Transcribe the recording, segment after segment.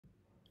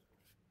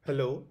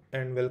Hello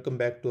and welcome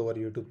back to our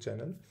YouTube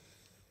channel.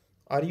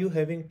 Are you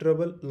having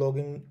trouble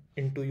logging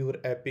into your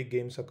Epic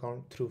Games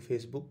account through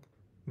Facebook?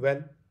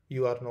 Well,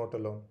 you are not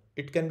alone.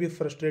 It can be a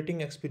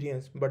frustrating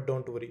experience, but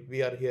don't worry,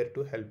 we are here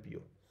to help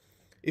you.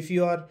 If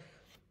you are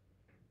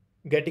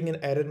getting an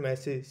error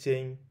message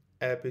saying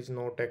app is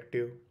not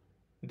active,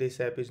 this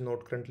app is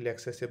not currently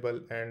accessible,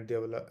 and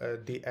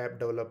the app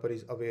developer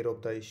is aware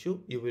of the issue,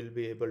 you will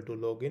be able to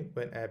log in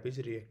when app is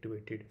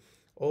reactivated.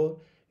 Or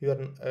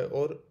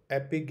or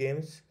Epic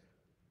Games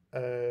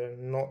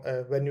no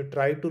when you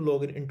try to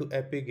log in into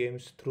Epic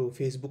Games through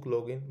Facebook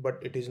login, but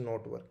it is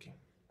not working.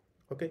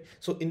 Okay,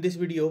 so in this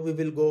video we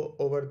will go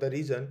over the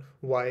reason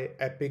why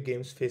Epic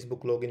Games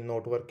Facebook login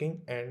not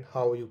working and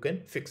how you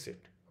can fix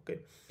it.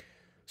 Okay,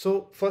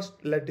 so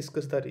first let's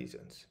discuss the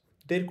reasons.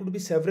 There could be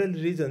several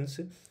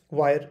reasons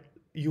why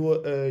you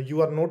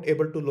are not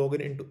able to log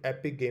in into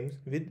Epic Games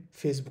with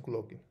Facebook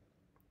login.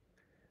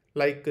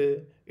 Like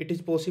it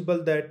is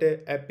possible that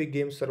Epic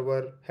Games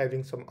server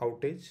having some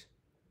outage,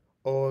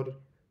 or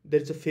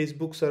there's a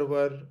Facebook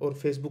server or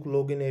Facebook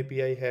login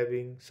API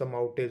having some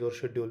outage or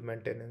schedule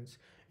maintenance.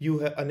 You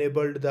have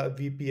enabled the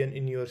VPN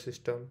in your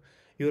system.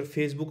 Your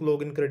Facebook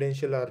login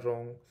credential are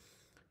wrong.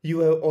 You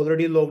have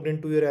already logged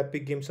into your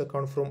Epic Games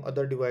account from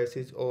other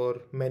devices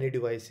or many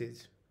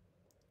devices,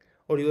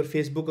 or your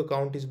Facebook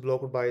account is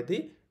blocked by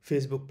the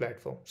Facebook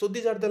platform. So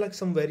these are the like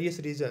some various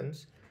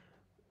reasons.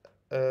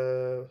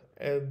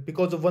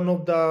 Because of one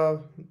of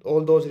the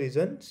all those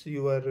reasons,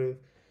 your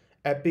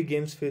Epic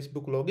Games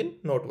Facebook login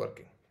not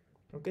working.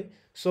 Okay,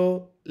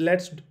 so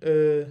let's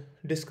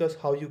discuss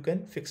how you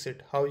can fix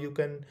it, how you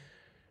can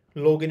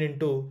log in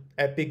into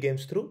Epic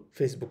Games through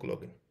Facebook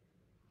login.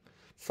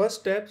 First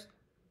steps,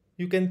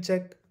 you can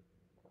check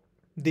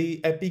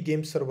the Epic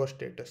Games server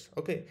status.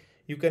 Okay,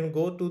 you can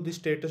go to the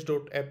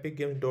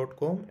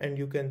status.epicgames.com and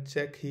you can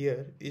check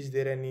here, is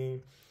there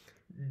any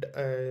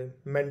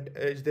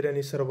is there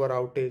any server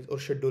outage or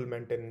schedule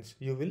maintenance.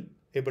 You will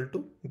able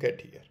to get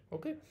here.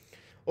 Okay,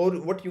 or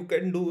what you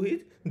can do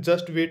is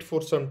just wait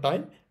for some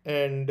time,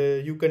 and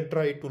you can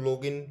try to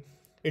log in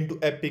into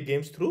Epic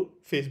Games through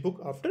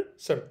Facebook after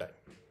some time.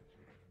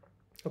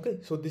 Okay,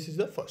 so this is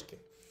the first thing.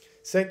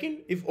 Second,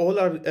 if all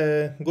are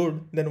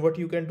good, then what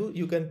you can do,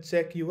 you can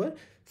check your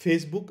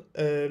Facebook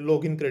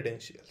login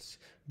credentials,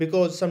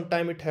 because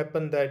sometime it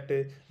happened that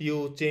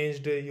you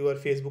changed your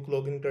Facebook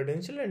login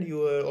credential and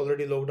you are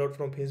already logged out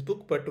from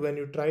Facebook, but when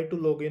you try to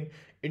log in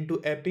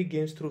into Epic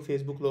Games through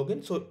Facebook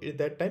login, so at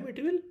that time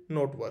it will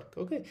not work.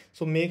 Okay,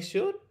 so make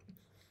sure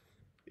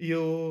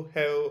you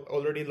have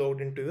already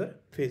logged into your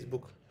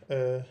Facebook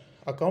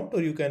account,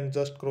 or you can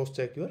just cross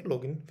check your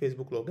login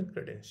Facebook login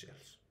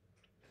credentials.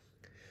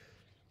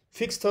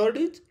 Fix third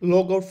is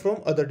log out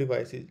from other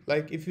devices.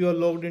 Like if you are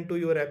logged into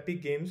your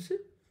Epic Games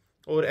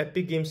or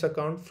Epic Games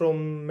account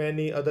from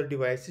many other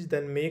devices,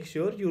 then make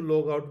sure you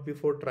log out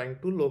before trying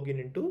to log in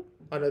into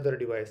another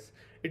device.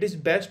 It is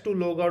best to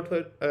log out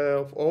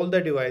of all the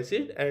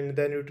devices, and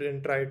then you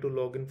can try to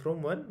log in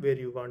from one where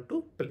you want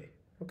to play.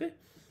 Okay,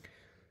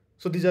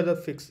 so these are the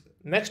fix.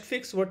 Next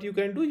fix, what you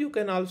can do, you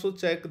can also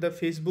check the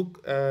Facebook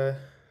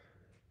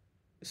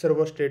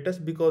server status,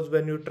 because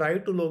when you try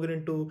to log in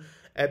into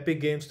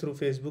Epic Games through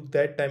Facebook,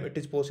 that time it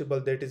is possible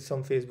that is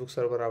some Facebook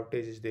server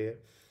outage is there.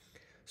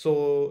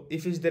 So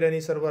if is there any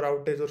server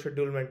outage or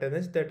schedule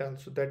maintenance,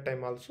 that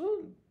time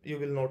also you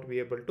will not be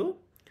able to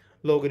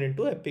log in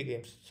into Epic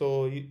Games.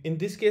 So in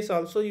this case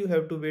also you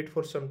have to wait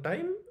for some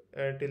time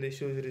until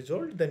issue is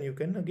resolved, then you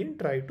can again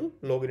try to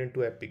log in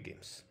into Epic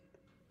Games.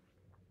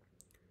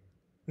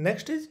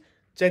 Next is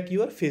check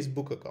your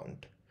Facebook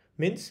account.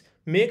 Means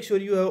make sure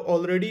you have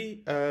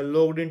already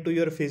logged into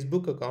your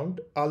Facebook account.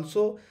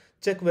 Also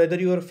check whether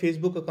your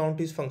Facebook account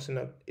is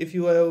functional. If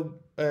you have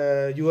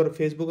your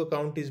Facebook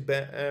account is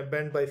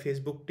banned by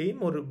Facebook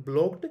team or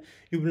blocked,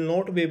 you will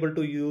not be able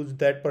to use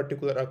that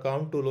particular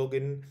account to log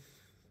in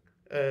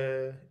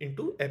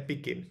into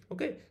Epic Games.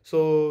 Okay,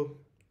 so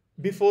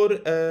before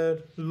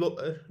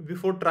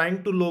before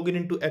trying to log in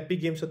into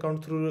Epic Games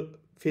account through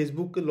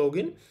Facebook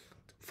login,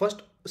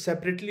 first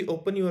separately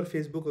open your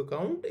Facebook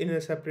account in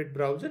a separate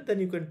browser, then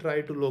you can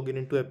try to log in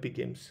into Epic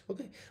Games.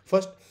 Okay,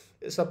 first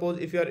suppose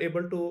if you are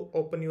able to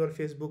open your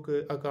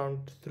Facebook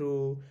account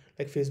through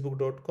like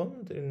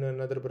facebook.com in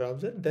another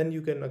browser, then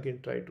you can again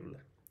try to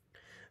learn.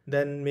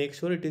 Then make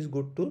sure it is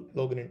good to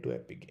log in into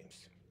Epic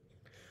Games.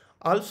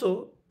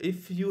 Also,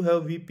 if you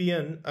have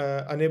VPN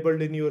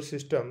enabled in your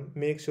system,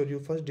 make sure you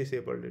first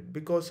disabled it,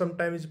 because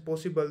sometimes it's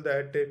possible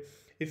that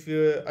if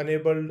you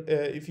enabled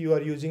if you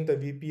are using the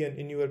VPN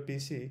in your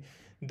PC,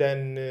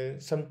 then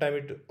sometime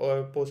it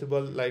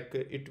possible like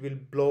it will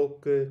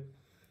block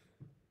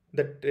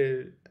that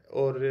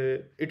or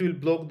it will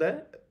block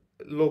the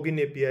login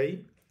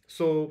API.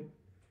 So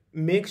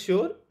make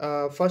sure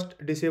first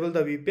disable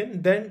the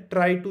VPN, then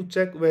try to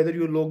check whether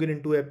you log in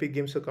into Epic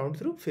Games account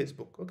through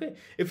Facebook. Okay,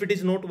 if it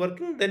is not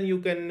working, then you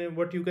can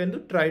what you can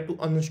do, try to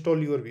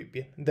uninstall your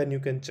VPN, then you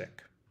can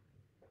check.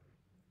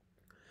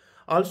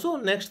 Also,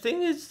 next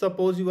thing is,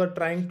 suppose you are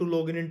trying to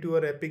log in into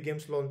your Epic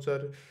Games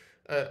launcher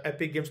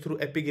Epic Games through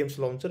Epic Games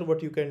launcher,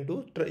 what you can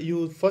do,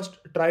 you first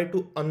try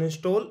to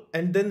uninstall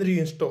and then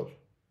reinstall.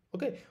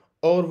 Okay.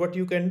 Or what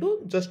you can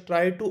do, just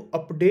try to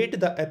update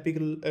the Epic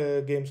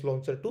Games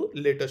launcher to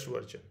latest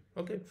version.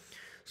 Okay.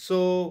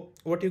 So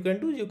what you can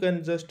do, you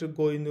can just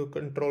go in the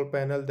control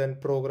panel, then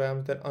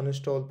programs, then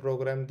uninstall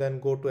program, then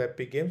go to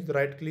Epic Games,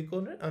 right click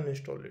on it,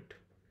 uninstall it.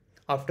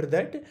 After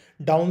that,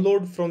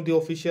 download from the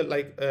official,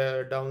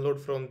 download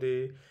from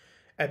the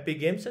Epic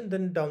Games, and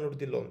then download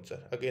the launcher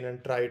again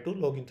and try to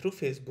log in through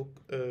Facebook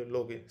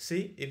login.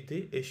 See if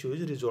the issue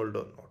is resolved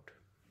or not.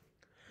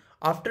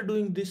 After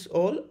doing this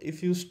all,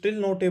 if you still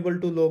not able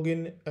to log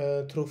in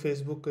through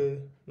Facebook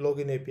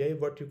login API,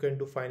 what you can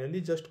do finally,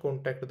 just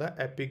contact the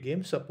Epic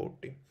Games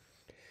support team.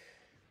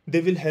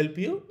 They will help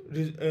you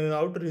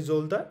out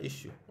resolve the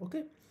issue.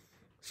 Okay.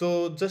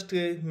 So just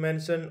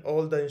mention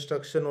all the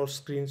instruction or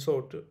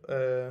screenshot,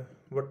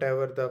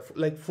 whatever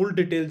the full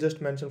detail,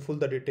 just mention full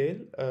the detail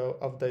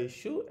of the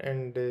issue,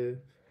 and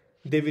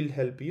they will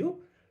help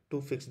you to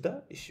fix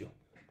the issue.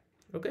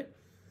 Okay.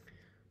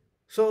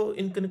 So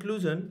in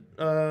conclusion,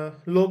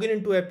 login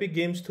into Epic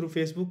Games through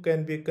Facebook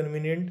can be a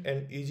convenient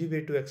and easy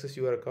way to access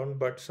your account,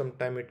 but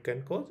sometimes it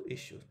can cause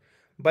issues.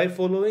 By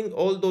following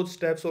all those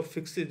steps or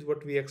fixes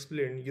what we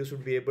explained, you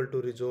should be able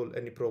to resolve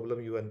any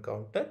problem you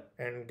encounter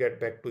and get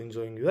back to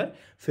enjoying your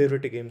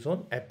favorite games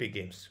on Epic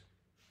Games.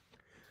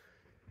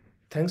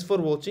 Thanks for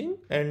watching,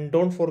 and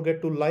don't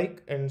forget to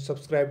like and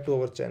subscribe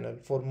to our channel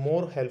for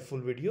more helpful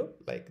video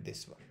like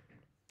this one.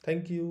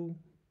 Thank you.